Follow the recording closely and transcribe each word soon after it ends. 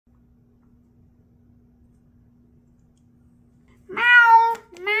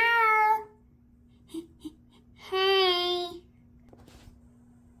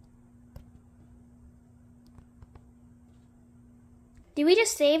Did we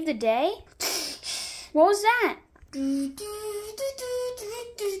just save the day? What was that?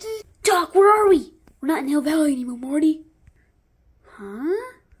 Doc, where are we? We're not in Hill Valley anymore, Morty.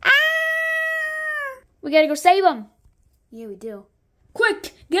 Huh? Ah! We gotta go save him. Yeah, we do.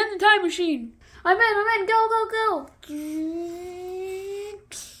 Quick, get in the time machine. I'm in, go, go, go.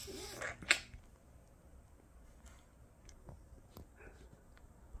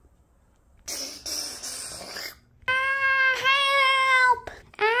 Help!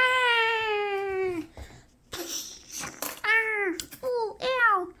 Ooh,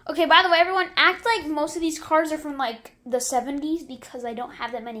 ew. Okay, by the way, everyone, act like most of these cars are from, like, the 70s because I don't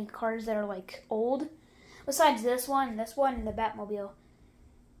have that many cars that are, like, old. Besides this one, and the Batmobile.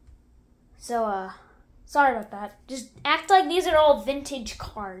 So, sorry about that. Just act like these are all vintage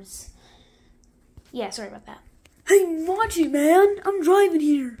cars. Yeah, sorry about that. Hey, Monty, man, I'm driving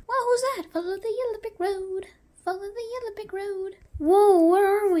here. Whoa, who's that? Follow the yellow brick road. Follow the yellow brick road. Whoa, where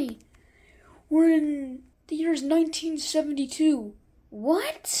are we? We're in the year's 1972.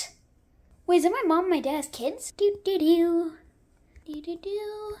 What? Wait, is that my mom and my dad's kids? Do-do-do.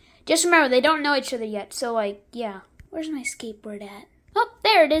 Do-do-do. Just remember, they don't know each other yet, so, like, yeah. Where's my skateboard at? Oh,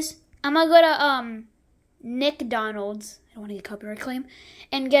 there it is. I'm gonna go to, Nick Donald's. I don't want to get copyright claim.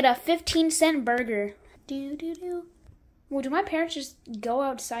 And get a 15-cent burger. Do-do-do. Well, do my parents just go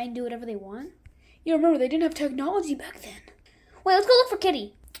outside and do whatever they want? You remember, they didn't have technology back then. Wait, let's go look for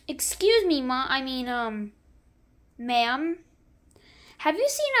Kitty. Excuse me, ma'am. Have you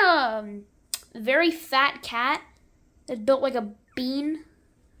seen a very fat cat that's built like a bean?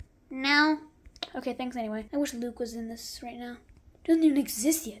 No? Okay, thanks anyway. I wish Luke was in this right now. It doesn't even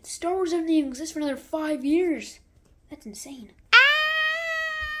exist yet. Star Wars doesn't even exist for another 5 years. That's insane.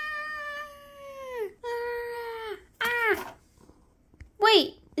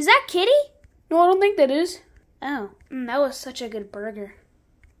 Wait, is that Kitty? No, I don't think that is. Oh, that was such a good burger.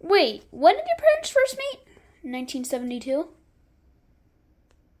 Wait, when did your parents first meet? 1972?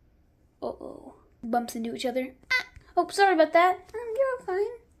 Uh-oh. Bumps into each other. Oh, sorry about that. You're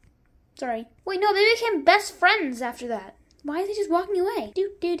fine. Sorry. Wait, no, they became best friends after that. Why is he just walking away?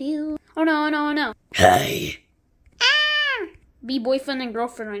 Do-do-do. Oh, no, no, no. Hey. Be boyfriend and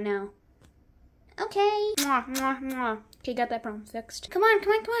girlfriend right now. Okay. Mwah, mwah, mwah. Okay, got that problem fixed. Come on,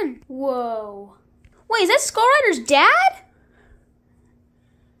 come on, come on. Whoa. Wait, is that Skull Rider's dad?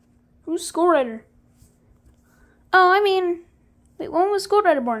 Who's Skull Rider? Oh, I mean, wait, when was Skull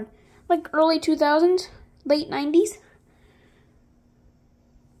Rider born? Like early 2000s? Late 90s?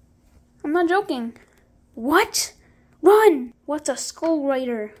 I'm not joking. What? Run! What's a Skull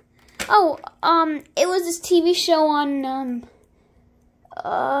Rider? Oh, it was this TV show on,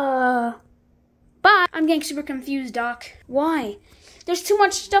 But I'm getting super confused, Doc. Why? There's too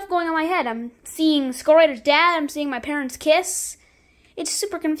much stuff going on in my head. I'm seeing Skull Rider's dad. I'm seeing my parents kiss. It's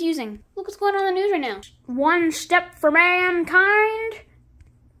super confusing. Look what's going on in the news right now. One step for mankind.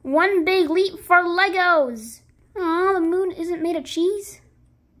 One big leap for Legos. Aw, the moon isn't made of cheese.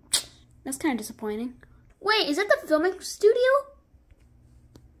 That's kind of disappointing. Wait, is that the filming studio?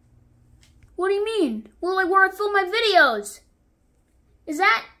 What do you mean? Well, like where I film my videos. Is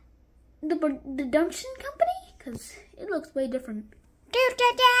that the production company? Because it looks way different.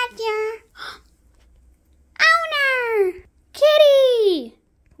 Owner! Kitty!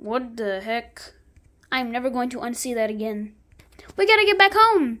 What the heck? I'm never going to unsee that again. We gotta get back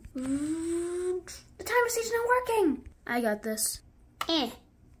home. The timer station's not working. I got this.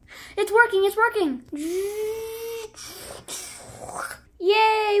 It's working, it's working.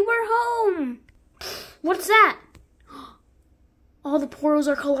 Yay, we're home. What's that? All the portals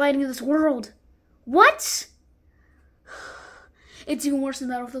are colliding in this world. What? It's even worse than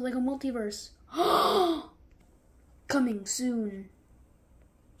that with the Lego multiverse. Coming soon.